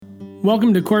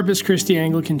Welcome to Corpus Christi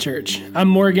Anglican Church. I'm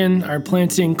Morgan, our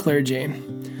planting clergy.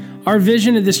 Our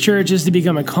vision at this church is to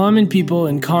become a common people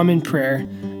in common prayer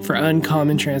for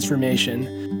uncommon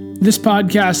transformation. This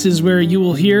podcast is where you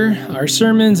will hear our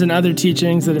sermons and other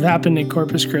teachings that have happened in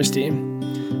Corpus Christi.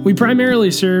 We primarily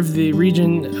serve the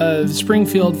region of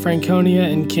Springfield, Franconia,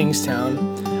 and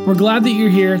Kingstown. We're glad that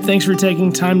you're here. Thanks for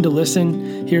taking time to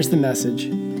listen. Here's the message.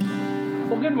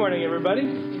 Well, good morning,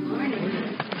 everybody.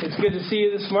 It's good to see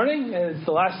you this morning, and it's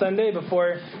the last Sunday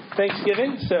before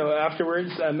Thanksgiving, so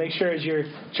afterwards, make sure as you're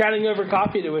chatting over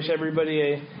coffee to wish everybody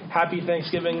a happy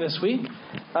Thanksgiving this week.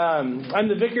 I'm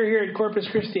the vicar here at Corpus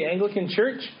Christi Anglican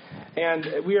Church,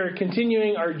 and we are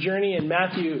continuing our journey in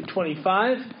Matthew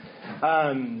 25.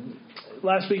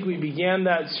 Last week we began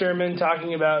that sermon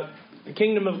talking about the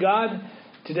kingdom of God.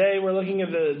 Today we're looking at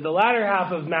the latter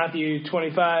half of Matthew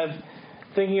 25,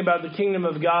 thinking about the kingdom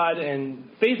of God and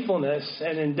faithfulness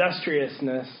and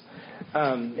industriousness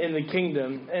in the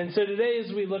kingdom. And so today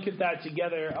as we look at that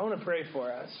together, I want to pray for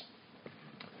us.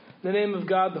 In the name of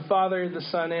God, the Father, the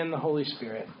Son, and the Holy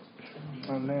Spirit.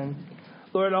 Amen.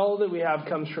 Lord, all that we have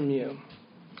comes from you.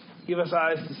 Give us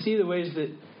eyes to see the ways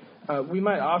that we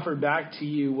might offer back to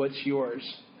you what's yours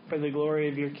for the glory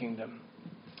of your kingdom.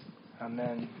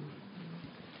 Amen.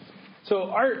 So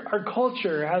our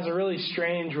culture has a really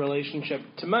strange relationship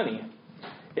to money.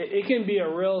 It can be a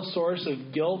real source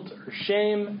of guilt or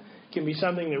shame. It can be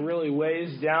something that really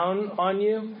weighs down on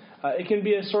you. It can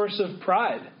be a source of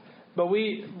pride. But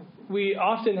we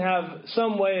often have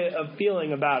some way of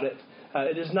feeling about it.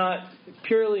 It is not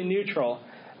purely neutral.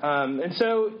 And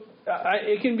so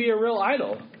it can be a real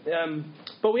idol.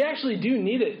 But we actually do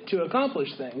need it to accomplish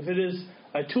things. It is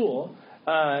a tool.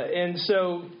 And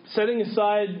so setting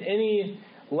aside any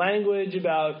language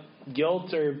about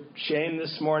guilt or shame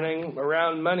this morning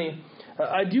around money,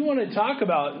 I do want to talk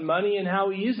about money and how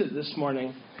we use it this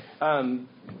morning. I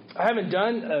haven't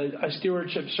done a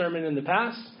stewardship sermon in the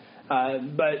past,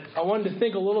 but I wanted to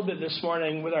think a little bit this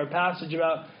morning with our passage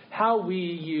about how we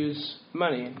use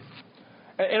money.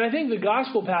 And I think the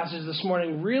gospel passage this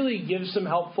morning really gives some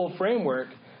helpful framework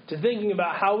to thinking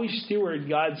about how we steward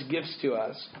God's gifts to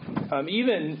us,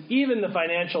 even the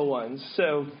financial ones.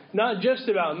 So not just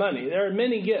about money. There are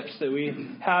many gifts that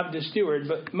we have to steward,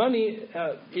 but money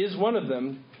is one of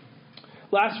them.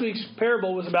 Last week's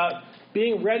parable was about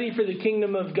being ready for the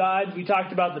kingdom of God. We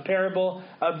talked about the parable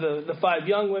of the 5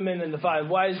 young women and the 5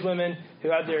 wise women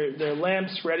who had their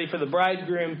lamps ready for the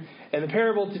bridegroom. And the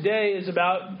parable today is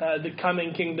about the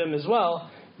coming kingdom as well,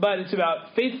 but it's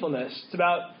about faithfulness. It's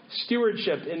about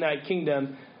stewardship in that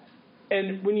kingdom.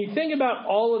 And when you think about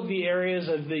all of the areas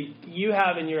you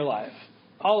have in your life,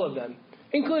 all of them,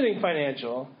 including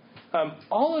financial,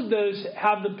 all of those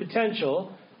have the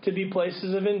potential to be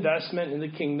places of investment in the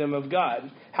kingdom of God.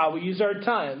 How we use our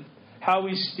time, how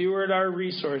we steward our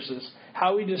resources,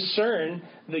 how we discern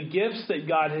the gifts that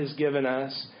God has given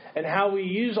us, and how we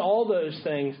use all those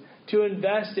things to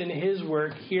invest in His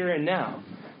work here and now.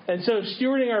 And so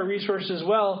stewarding our resources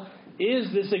well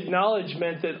is this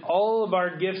acknowledgement that all of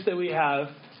our gifts that we have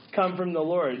come from the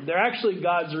Lord. They're actually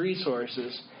God's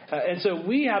resources. And so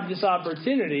we have this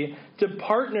opportunity to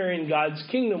partner in God's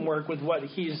kingdom work with what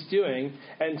He's doing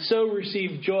and so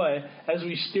receive joy as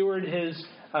we steward His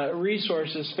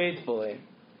resources faithfully.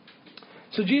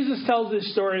 So Jesus tells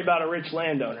this story about a rich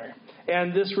landowner.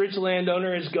 And this rich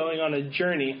landowner is going on a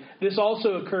journey. This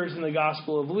also occurs in the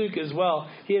Gospel of Luke as well.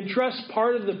 He entrusts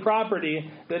part of the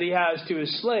property that he has to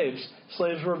his slaves.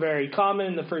 Slaves were very common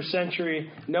in the first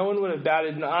century. No one would have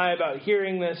batted an eye about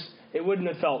hearing this. It wouldn't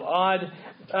have felt odd.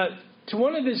 To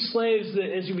one of his slaves,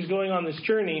 as he was going on this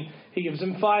journey, he gives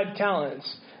him 5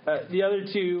 talents. The other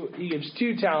 2, he gives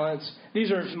 2 talents.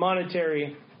 These are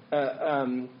monetary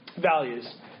values,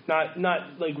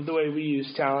 not like the way we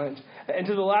use talent. And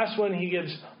to the last one, he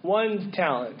gives 1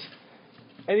 talent.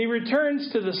 And he returns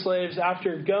to the slaves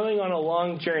after going on a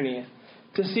long journey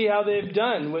to see how they've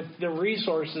done with the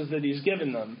resources that he's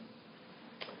given them.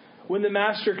 When the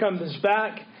master comes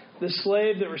back, the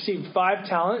slave that received 5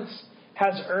 talents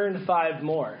has earned 5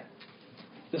 more.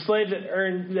 The slave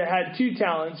that had 2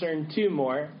 talents earned 2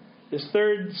 more. This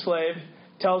third slave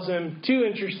tells him 2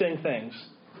 interesting things.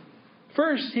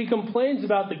 First, he complains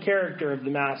about the character of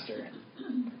the master.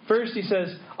 First, he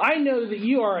says, "I know that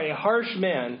you are a harsh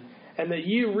man, and that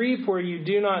you reap where you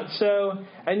do not sow,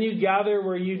 and you gather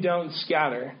where you don't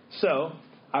scatter. So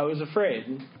I was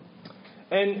afraid."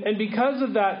 And because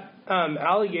of that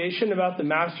allegation about the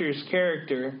master's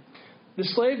character, the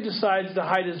slave decides to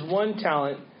hide his 1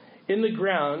 talent in the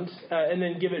ground and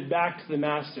then give it back to the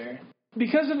master.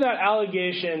 Because of that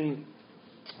allegation,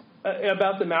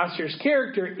 about the master's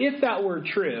character, if that were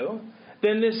true,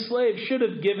 then this slave should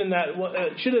have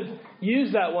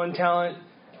used that one talent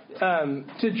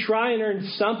to try and earn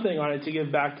something on it to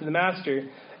give back to the master.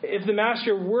 If the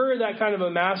master were that kind of a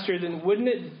master, then wouldn't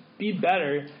it be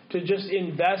better to just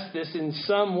invest this in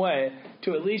some way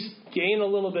to at least gain a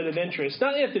little bit of interest?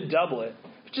 Not that you have to double it,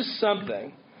 but just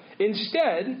something.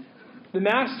 Instead, the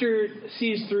master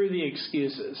sees through the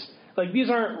excuses. Like, these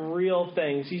aren't real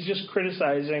things. He's just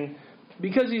criticizing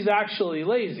because he's actually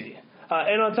lazy.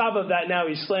 And on top of that, now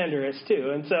he's slanderous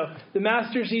too. And so the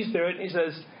master sees through it and he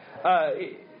says,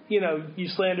 you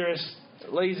slanderous,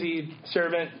 lazy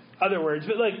servant, other words.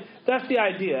 But that's the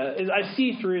idea, is I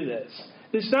see through this.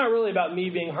 It's not really about me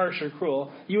being harsh or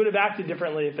cruel. You would have acted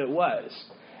differently if it was.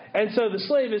 And so the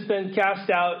slave is then cast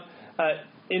out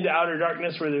into outer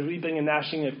darkness where there's weeping and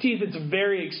gnashing of teeth. It's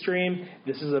very extreme.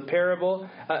 This is a parable.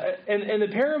 And the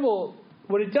parable,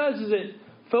 what it does is it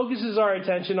focuses our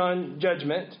attention on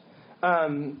judgment.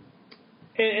 And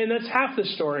that's half the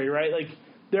story, right?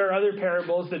 There are other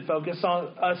parables that focus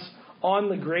on us on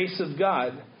the grace of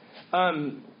God.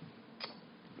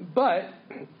 But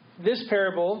this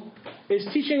parable is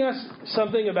teaching us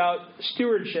something about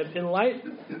stewardship in light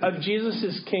of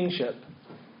Jesus' kingship.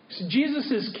 So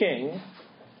Jesus is king.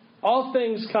 All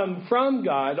things come from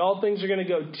God. All things are going to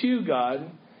go to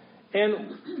God.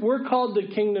 And we're called to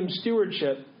kingdom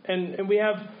stewardship. And we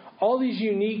have all these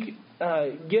unique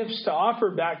gifts to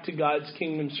offer back to God's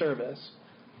kingdom service.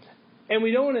 And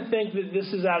we don't want to think that this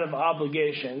is out of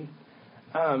obligation.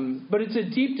 But it's a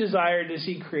deep desire to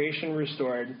see creation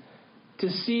restored, to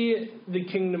see the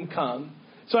kingdom come.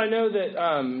 So I know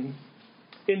that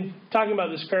in talking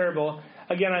about this parable,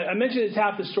 again, I mentioned it's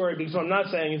half the story because what I'm not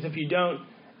saying is if you don't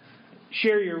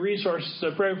share your resources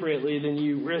appropriately, then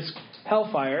you risk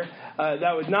hellfire.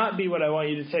 That would not be what I want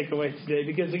you to take away today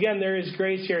because, again, there is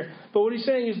grace here. But what he's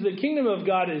saying is the kingdom of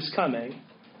God is coming.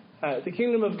 The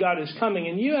kingdom of God is coming,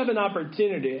 and you have an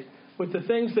opportunity with the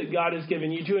things that God has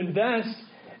given you to invest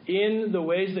in the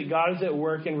ways that God is at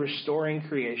work in restoring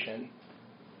creation.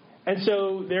 And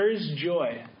so there is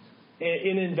joy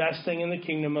in investing in the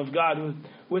kingdom of God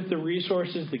with the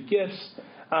resources, the gifts,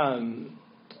 and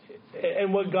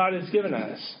what God has given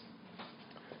us.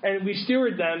 And we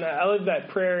steward them. I love that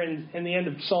prayer in the end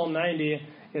of Psalm 90,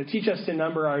 teach us to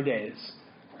number our days.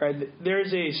 Right?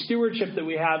 There's a stewardship that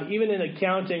we have, even in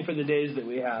accounting for the days that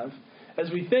we have.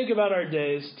 As we think about our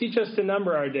days, teach us to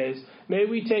number our days. May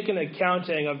we take an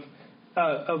accounting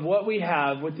of what we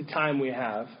have with the time we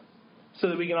have so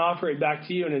that we can offer it back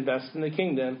to you and invest in the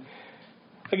kingdom.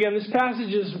 Again, this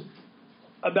passage is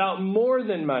about more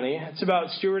than money. It's about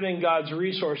stewarding God's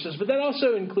resources, but that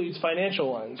also includes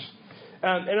financial ones.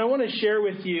 And I want to share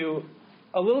with you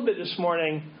a little bit this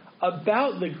morning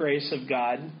about the grace of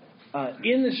God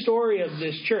in the story of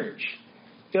this church.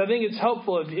 I think it's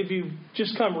helpful if you've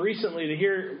just come recently to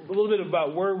hear a little bit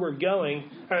about where we're going,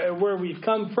 where we've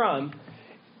come from.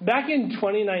 Back in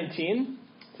 2019,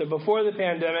 so before the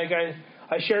pandemic,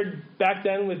 I shared back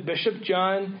then with Bishop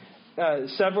John,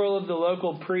 several of the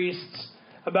local priests,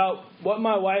 about what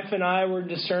my wife and I were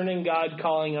discerning God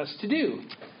calling us to do.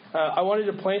 I wanted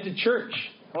to plant a church.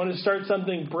 I wanted to start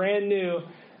something brand new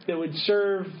that would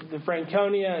serve the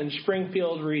Franconia and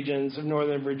Springfield regions of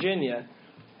Northern Virginia.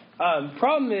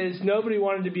 Problem is, nobody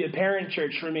wanted to be a parent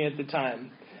church for me at the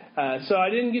time. So I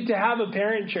didn't get to have a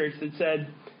parent church that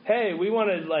said, hey, we want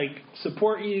to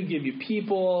support you, give you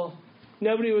people.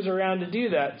 Nobody was around to do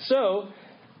that. So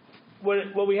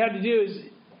what we had to do is,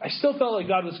 I still felt like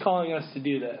God was calling us to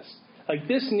do this.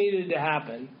 This needed to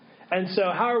happen. And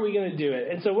so how are we going to do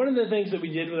it? And so one of the things that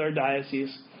we did with our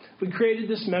diocese, we created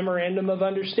this memorandum of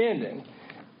understanding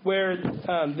where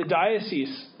the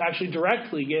diocese actually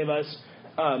directly gave us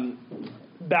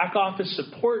back office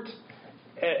support,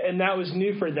 and that was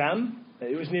new for them.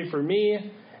 It was new for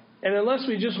me. And unless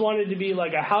we just wanted to be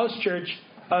like a house church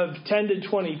of 10 to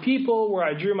 20 people where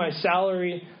I drew my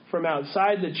salary from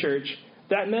outside the church,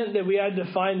 that meant that we had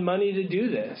to find money to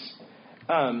do this.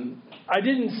 I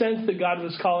didn't sense that God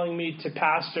was calling me to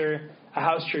pastor a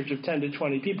house church of 10 to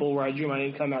 20 people where I drew my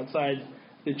income outside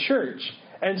the church.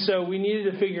 And so we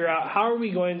needed to figure out how are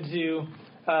we going to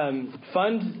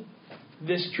fund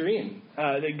this dream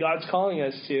that God's calling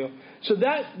us to. So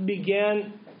that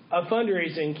began a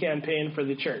fundraising campaign for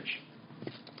the church,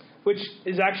 which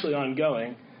is actually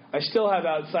ongoing. I still have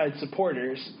outside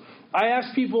supporters. I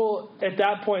asked people at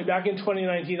that point, back in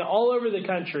 2019, all over the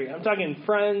country. I'm talking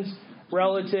friends,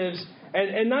 relatives,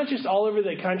 and not just all over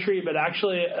the country, but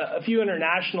actually a few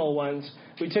international ones.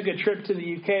 We took a trip to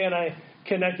the UK, and I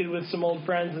connected with some old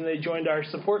friends, and they joined our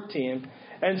support team.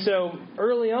 And so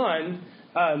early on,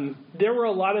 there were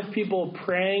a lot of people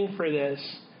praying for this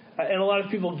and a lot of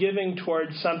people giving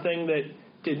towards something that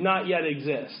did not yet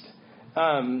exist.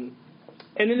 And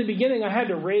in the beginning, I had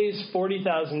to raise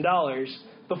 $40,000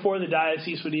 before the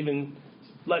diocese would even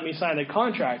let me sign a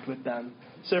contract with them.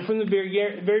 So from the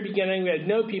very beginning, we had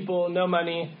no people, no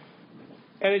money.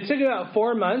 And it took about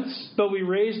 4 months, but we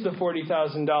raised the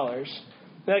 $40,000.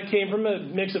 That came from a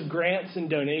mix of grants and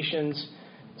donations.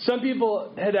 Some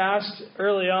people had asked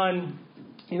early on,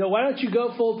 why don't you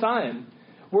go full time?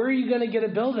 Where are you going to get a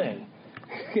building?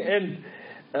 And,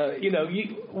 when are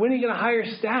you going to hire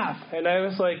staff? And I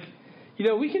was like,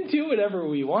 we can do whatever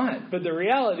we want. But the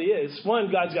reality is,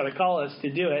 one, God's got to call us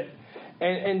to do it.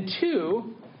 And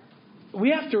two,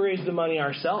 we have to raise the money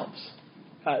ourselves.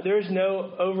 There's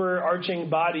no overarching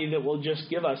body that will just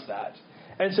give us that.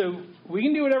 And so we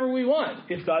can do whatever we want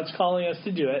if God's calling us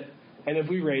to do it and if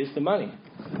we raise the money.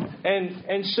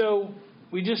 And so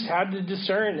we just had to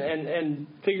discern and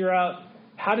figure out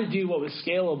how to do what was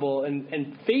scalable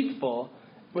and faithful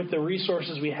with the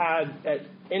resources we had at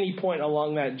any point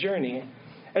along that journey.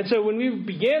 And so when we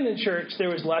began the church, there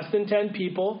was less than 10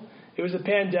 people. It was a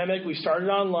pandemic. We started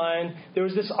online. There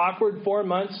was this awkward 4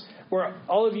 months where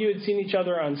all of you had seen each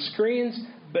other on screens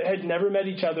but had never met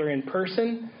each other in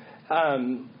person.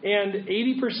 And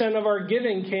 80% of our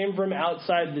giving came from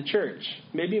outside the church,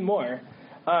 maybe more.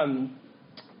 And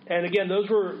again, those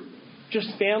were just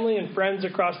family and friends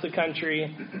across the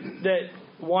country that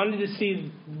wanted to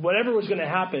see whatever was going to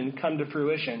happen come to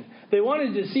fruition. They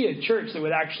wanted to see a church that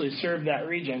would actually serve that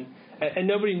region, and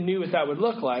nobody knew what that would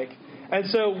look like. And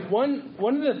so one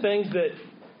of the things that,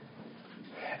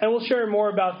 and we'll share more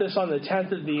about this on the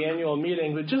 10th of the annual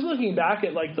meeting, but just looking back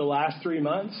at like the last 3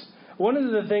 months, one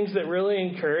of the things that really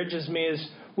encourages me is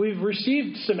we've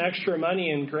received some extra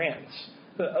money in grants,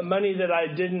 money that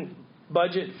I didn't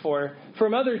budget for,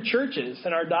 from other churches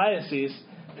in our diocese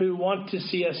who want to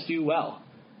see us do well.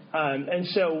 And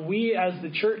so we as the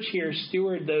church here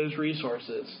steward those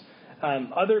resources.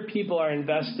 Other people are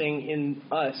investing in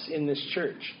us in this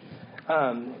church.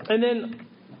 And then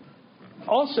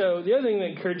also, the other thing that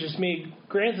encourages me,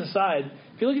 grants aside,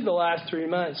 if you look at the last 3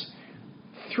 months,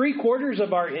 3/4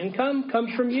 of our income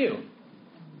comes from you.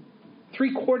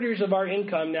 3/4 of our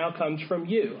income now comes from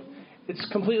you. It's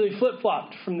completely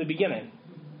flip-flopped from the beginning.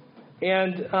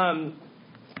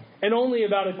 And only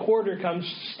about 1/4 comes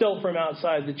still from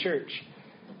outside the church.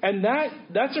 And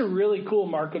that's a really cool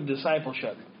mark of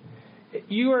discipleship.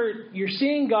 You're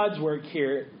seeing God's work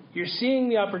here. You're seeing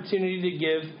the opportunity to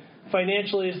give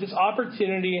financially as this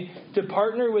opportunity to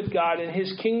partner with God in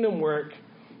His kingdom work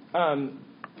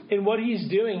in what He's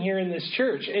doing here in this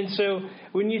church. And so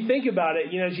when you think about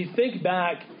it, as you think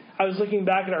back, I was looking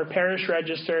back at our parish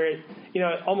register at,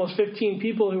 almost 15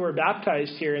 people who were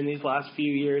baptized here in these last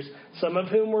few years, some of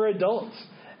whom were adults.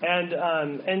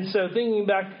 And so thinking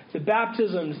back to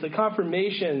baptisms, the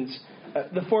confirmations,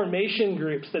 the formation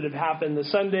groups that have happened, the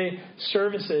Sunday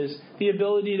services, the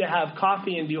ability to have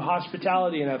coffee and do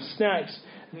hospitality and have snacks,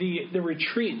 the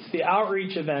retreats, the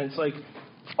outreach events, like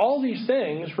all these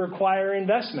things require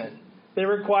investment. They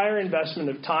require investment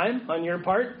of time on your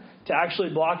part to actually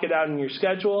block it out in your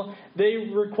schedule. They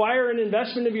require an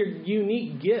investment of your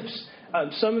unique gifts.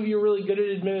 Some of you are really good at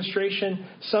administration.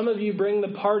 Some of you bring the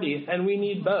party, and we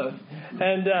need both.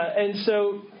 And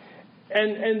so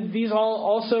these all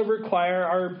also require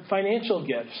our financial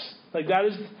gifts. Like that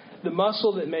is the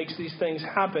muscle that makes these things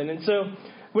happen. And so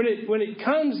when it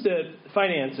comes to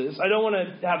finances, I don't want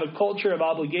to have a culture of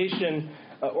obligation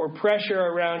or pressure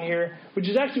around here, which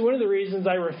is actually one of the reasons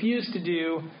I refuse to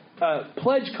do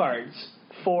pledge cards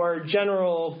for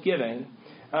general giving.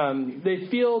 They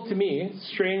feel to me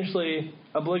strangely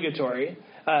obligatory.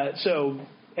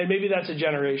 And maybe that's a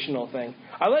generational thing.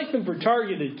 I like them for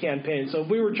targeted campaigns. So if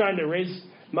we were trying to raise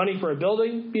money for a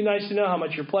building, it'd be nice to know how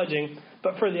much you're pledging.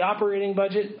 But for the operating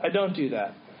budget, I don't do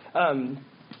that.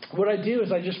 What I do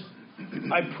is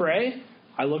I pray,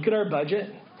 I look at our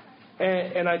budget,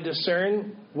 and I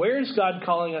discern, where is God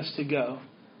calling us to go?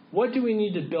 What do we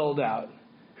need to build out?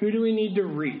 Who do we need to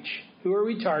reach? Who are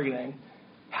we targeting?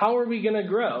 How are we going to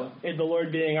grow? In the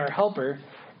Lord being our helper.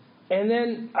 And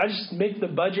then I just make the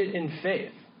budget in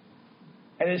faith.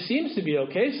 And it seems to be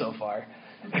okay so far.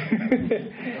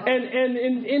 and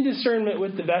in discernment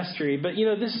with the vestry. But,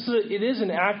 it is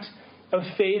an act of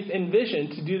faith and vision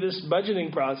to do this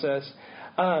budgeting process.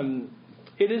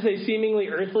 It is a seemingly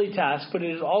earthly task, but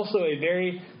it is also a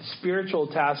very spiritual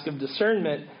task of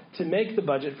discernment to make the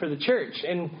budget for the church.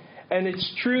 And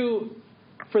it's true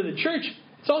for the church.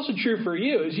 It's also true for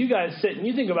you. As you guys sit and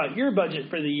you think about your budget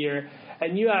for the year,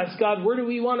 and you ask God, where do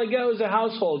we want to go as a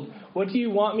household? What do you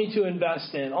want me to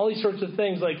invest in? All these sorts of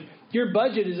things. Like, your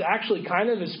budget is actually kind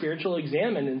of a spiritual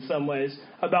examine in some ways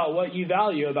about what you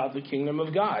value about the kingdom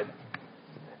of God.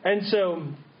 And so,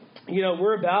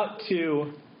 we're about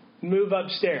to move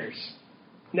upstairs.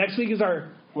 Next week is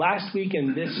our last week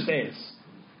in this space.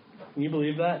 Can you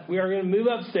believe that? We are going to move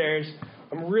upstairs.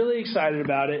 I'm really excited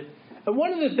about it. And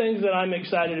one of the things that I'm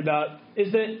excited about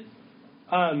is that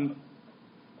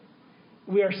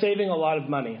we are saving a lot of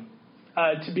money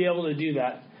to be able to do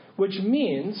that, which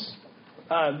means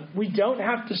we don't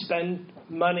have to spend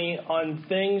money on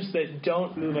things that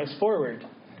don't move us forward.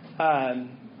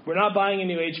 We're not buying a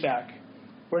new HVAC.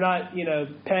 We're not,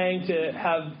 paying to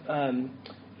have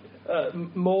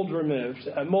mold removed,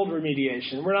 mold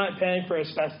remediation. We're not paying for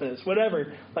asbestos,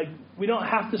 whatever. Like, we don't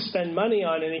have to spend money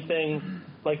on anything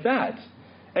like that.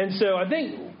 And so I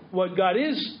think what God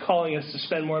is calling us to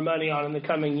spend more money on in the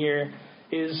coming year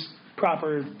is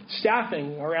proper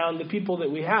staffing around the people that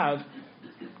we have,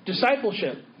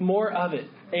 discipleship, more of it,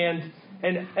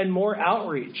 and more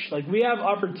outreach. Like, we have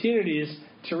opportunities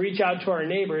to reach out to our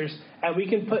neighbors, and we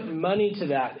can put money to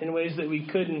that in ways that we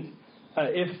couldn't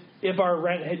if our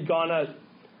rent had gone up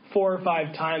 4 or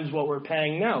 5 times what we're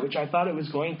paying now, which I thought it was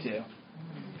going to.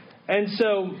 And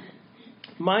so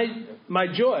my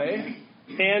joy,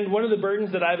 and one of the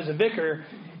burdens that I have as a vicar,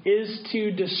 is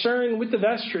to discern with the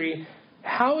vestry,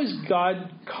 how is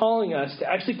God calling us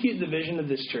to execute the vision of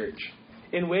this church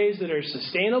in ways that are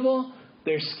sustainable,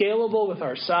 they're scalable with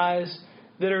our size,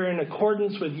 that are in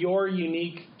accordance with your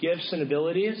unique gifts and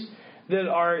abilities, that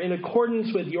are in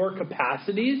accordance with your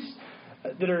capacities,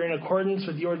 that are in accordance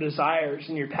with your desires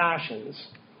and your passions.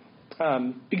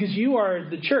 Because you are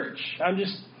the church. I'm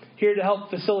just here to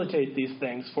help facilitate these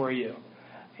things for you.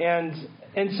 And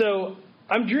so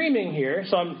I'm dreaming here,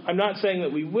 so I'm not saying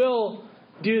that we will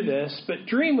do this, but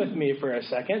dream with me for a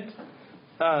second.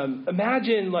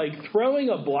 Imagine like throwing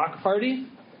a block party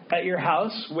at your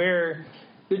house where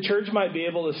the church might be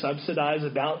able to subsidize a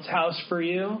bounce house for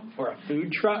you or a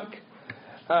food truck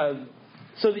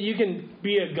so that you can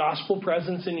be a gospel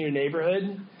presence in your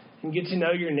neighborhood and get to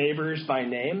know your neighbors by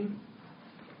name.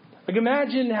 Like,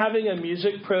 imagine having a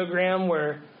music program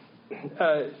where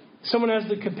someone has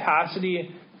the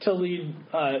capacity to lead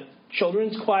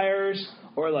children's choirs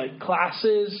or like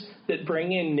classes that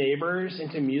bring in neighbors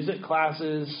into music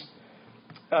classes,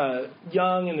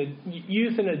 young and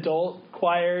youth and adult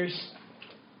choirs.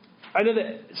 I know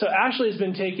that, so Ashley has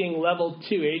been taking level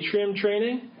 2 atrium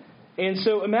training. And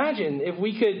so imagine if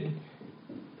we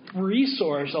could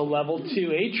resource a level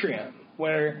 2 atrium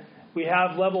where we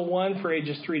have level 1 for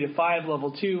ages 3 to 5,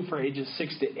 level 2 for ages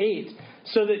 6 to 8,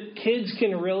 so that kids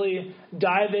can really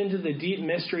dive into the deep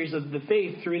mysteries of the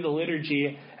faith through the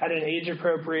liturgy at an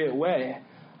age-appropriate way.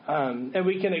 And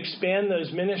we can expand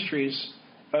those ministries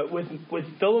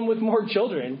fill them with more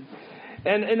children.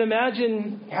 And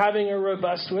imagine having a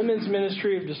robust women's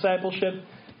ministry of discipleship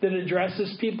that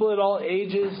addresses people at all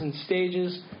ages and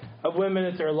stages of women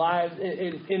in their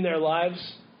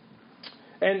lives.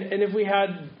 And if we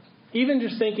had, even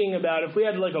just thinking about if we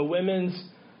had like a women's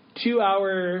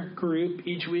 2-hour group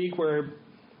each week where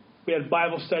we had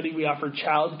Bible study, we offered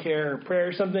childcare or prayer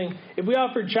or something. If we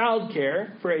offered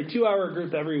childcare for a 2-hour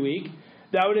group every week,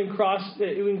 that would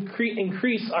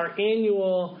increase our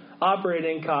annual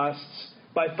operating costs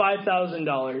by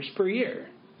 $5,000 per year.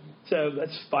 So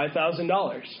that's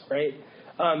 $5,000, right?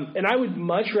 And I would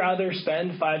much rather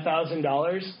spend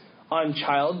 $5,000 on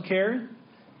childcare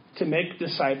to make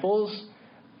disciples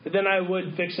than I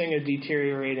would fixing a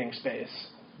deteriorating space,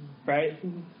 right?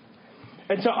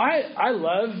 And so I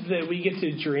love that we get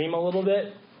to dream a little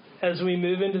bit as we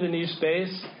move into the new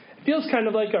space. It feels kind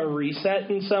of like a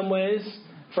reset in some ways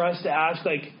for us to ask,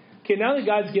 like, okay, now that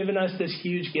God's given us this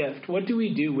huge gift, what do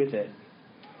we do with it?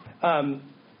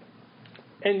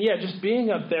 And yeah, just being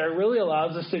up there really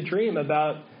allows us to dream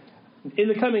about, in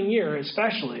the coming year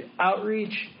especially,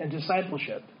 outreach and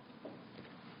discipleship.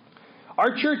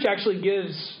 Our church actually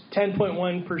gives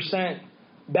 10.1%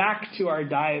 back to our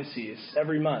diocese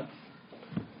every month.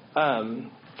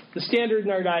 The standard in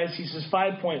our diocese is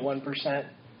 5.1%.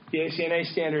 The ACNA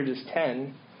standard is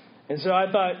 10. And so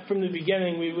I thought from the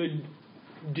beginning we would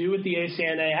do what the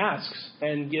ACNA asks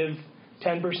and give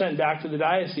 10% back to the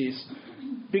diocese,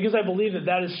 because I believe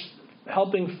that is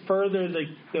helping further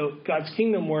the God's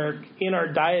kingdom work in our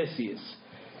diocese.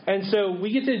 And so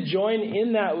we get to join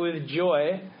in that with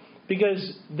joy,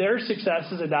 because their success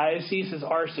as a diocese is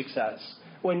our success.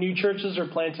 When new churches are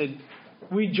planted,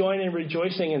 we join in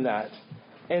rejoicing in that.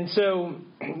 And so,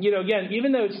 again,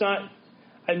 even though it's not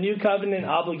a new covenant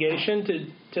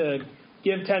obligation to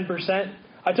give 10%,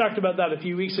 I talked about that a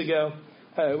few weeks ago.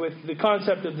 with the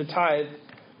concept of the tithe.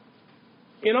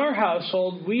 In our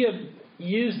household, we have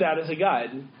used that as a guide,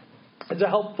 as a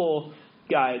helpful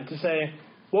guide to say,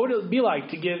 what would it be like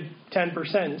to give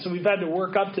 10%? So we've had to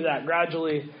work up to that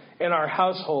gradually in our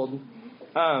household.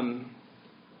 And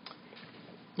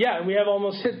we have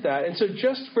almost hit that. And so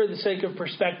just for the sake of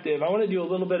perspective, I want to do a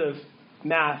little bit of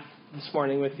math this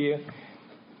morning with you.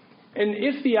 And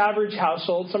if the average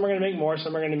household, some are going to make more,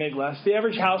 some are going to make less. The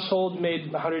average household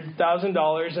made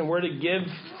 $100,000 and we're to give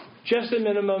just a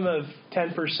minimum of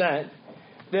 10%,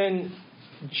 then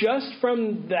just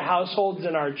from the households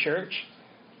in our church,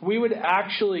 we would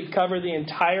actually cover the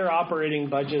entire operating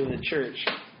budget of the church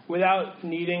without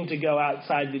needing to go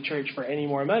outside the church for any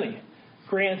more money,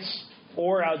 grants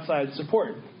or outside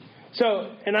support.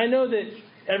 So, and I know that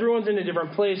everyone's in a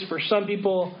different place. For some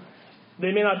people,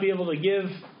 they may not be able to give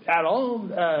at all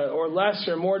or less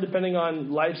or more depending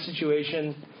on life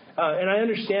situation. And I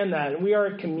understand that. And we are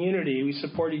a community. We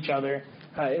support each other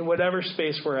in whatever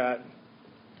space we're at.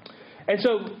 And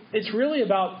so it's really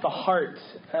about the heart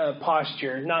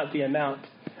posture, not the amount.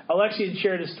 Alexi had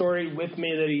shared a story with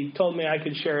me that he told me I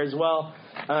could share as well.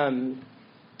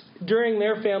 During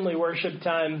their family worship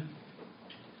time,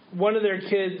 one of their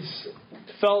kids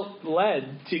felt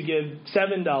led to give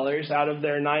 $7 out of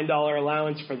their $9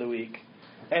 allowance for the week.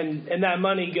 And that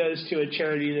money goes to a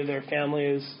charity that their family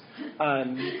is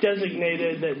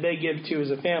designated that they give to as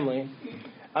a family.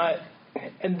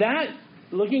 And that,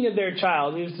 looking at their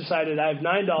child who's decided I have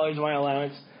 $9 in my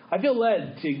allowance, I feel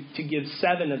led to give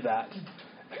 7 of that.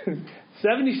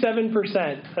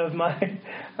 77% of my,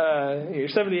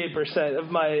 78%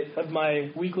 of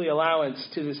my weekly allowance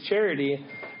to this charity.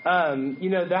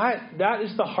 That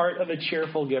is the heart of a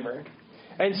cheerful giver.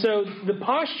 And so the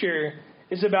posture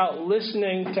is about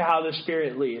listening to how the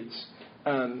Spirit leads,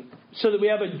 so that we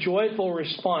have a joyful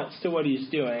response to what He's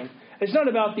doing. It's not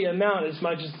about the amount as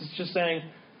much as it's just saying,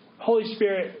 Holy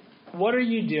Spirit, what are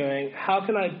you doing? How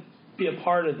can I be a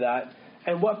part of that?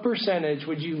 And what percentage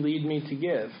would you lead me to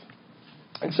give?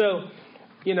 And so,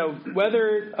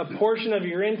 whether a portion of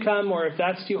your income, or if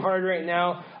that's too hard right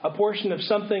now, a portion of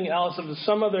something else, of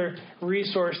some other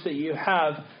resource that you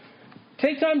have,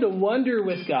 take time to wonder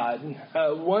with God,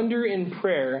 wonder in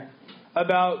prayer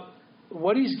about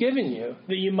what He's given you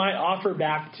that you might offer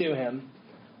back to Him.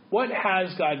 What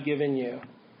has God given you?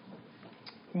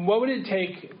 What would it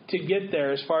take to get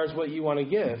there as far as what you want to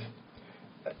give?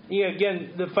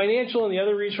 Again, the financial and the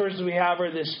other resources we have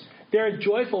they're a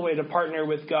joyful way to partner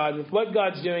with God, with what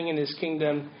God's doing in His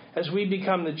kingdom as we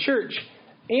become the church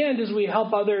and as we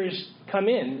help others come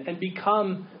in and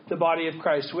become the body of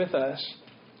Christ with us.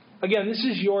 Again, this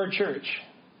is your church,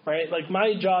 right? Like,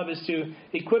 my job is to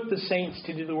equip the saints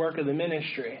to do the work of the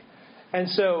ministry. And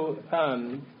so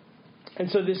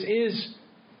this is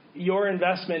your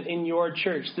investment in your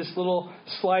church, this little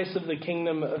slice of the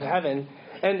kingdom of heaven.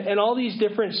 And all these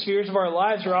different spheres of our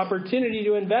lives are opportunity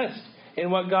to invest in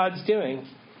what God's doing.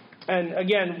 And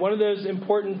again, one of those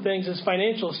important things is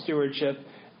financial stewardship.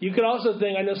 You could also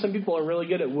think, I know some people are really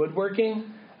good at woodworking,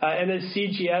 and as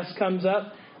CGS comes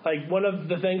up, like, one of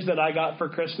the things that I got for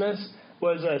Christmas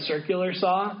was a circular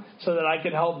saw so that I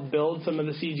could help build some of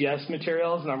the CGS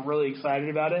materials, and I'm really excited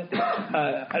about it.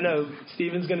 I know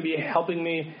Stephen's going to be helping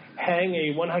me hang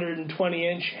a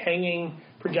 120-inch hanging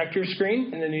projector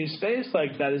screen in the new space.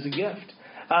 Like, that is a gift.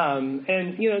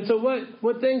 So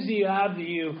what things do you have that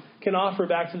you can offer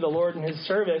back to the Lord in His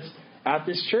service at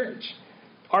this church?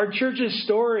 Our church's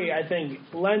story, I think,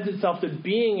 lends itself to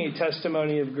being a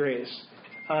testimony of grace.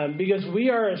 Because we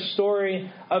are a story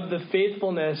of the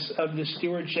faithfulness of the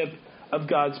stewardship of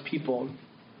God's people.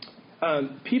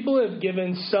 People have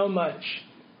given so much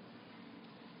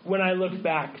when I look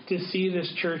back to see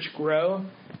this church grow,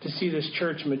 to see this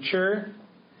church mature.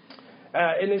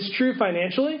 And it's true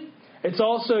financially. It's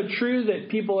also true that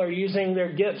people are using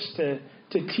their gifts to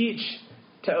teach,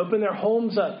 to open their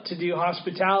homes up, to do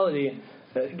hospitality,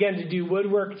 again, to do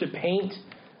woodwork, to paint,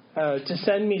 to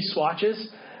send me swatches.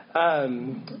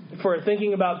 For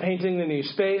thinking about painting the new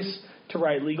space, to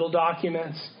write legal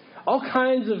documents, all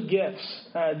kinds of gifts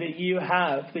that you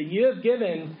have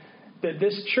given that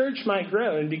this church might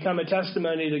grow and become a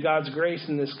testimony to God's grace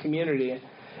in this community.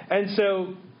 And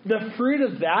so the fruit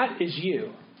of that is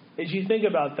you. As you think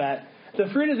about that, the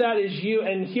fruit of that is you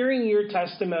and hearing your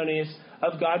testimonies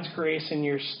of God's grace in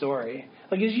your story.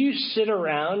 Like, as you sit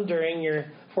around during your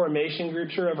formation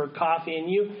groups or over coffee and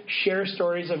you share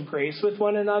stories of grace with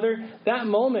one another, that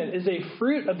moment is a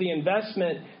fruit of the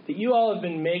investment that you all have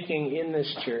been making in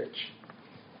this church.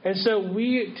 And so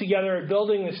we together are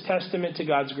building this testament to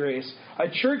God's grace, a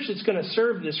church that's going to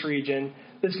serve this region,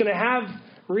 that's going to have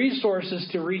resources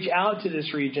to reach out to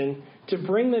this region, to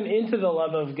bring them into the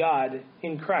love of God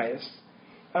in Christ.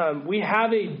 We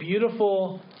have a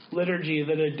beautiful liturgy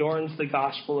that adorns the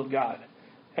gospel of God,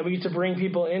 and we get to bring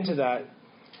people into that.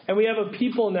 And we have a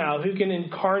people now who can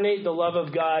incarnate the love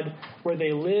of God where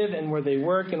they live and where they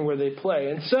work and where they play.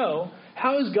 And so,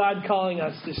 how is God calling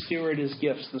us to steward his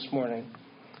gifts this morning?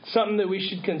 Something that we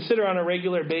should consider on a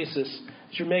regular basis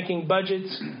as you're making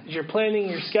budgets, as you're planning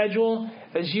your schedule,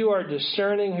 as you are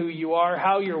discerning who you are,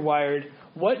 how you're wired,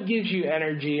 what gives you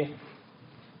energy.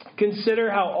 Consider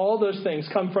how all those things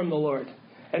come from the Lord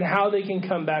and how they can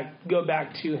go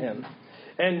back to him.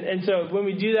 And so when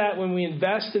we do that, when we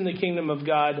invest in the kingdom of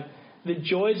God, the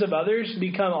joys of others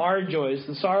become our joys.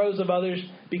 The sorrows of others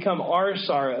become our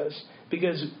sorrows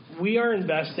because we are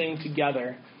investing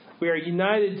together. We are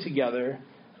united together.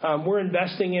 We're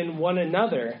investing in one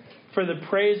another for the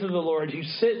praise of the Lord who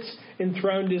sits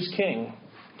enthroned as king.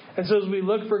 And so as we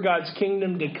look for God's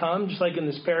kingdom to come, just like in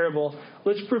this parable,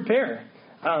 let's prepare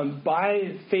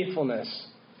by faithfulness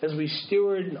as we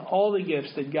steward all the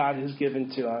gifts that God has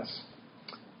given to us.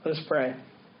 Let's pray.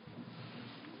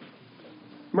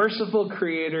 Merciful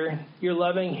Creator, your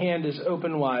loving hand is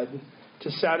open wide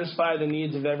to satisfy the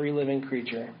needs of every living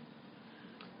creature.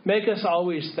 Make us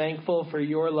always thankful for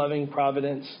your loving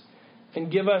providence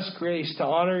and give us grace to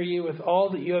honor you with all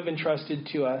that you have entrusted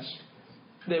to us,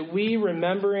 that we,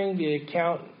 remembering the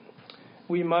account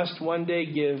we must one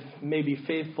day give, may be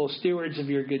faithful stewards of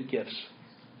your good gifts.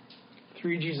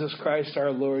 Through Jesus Christ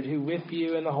our Lord, who with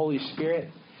you and the Holy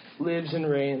Spirit lives and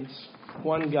reigns,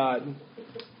 one God,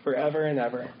 forever and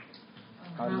ever.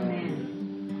 Amen.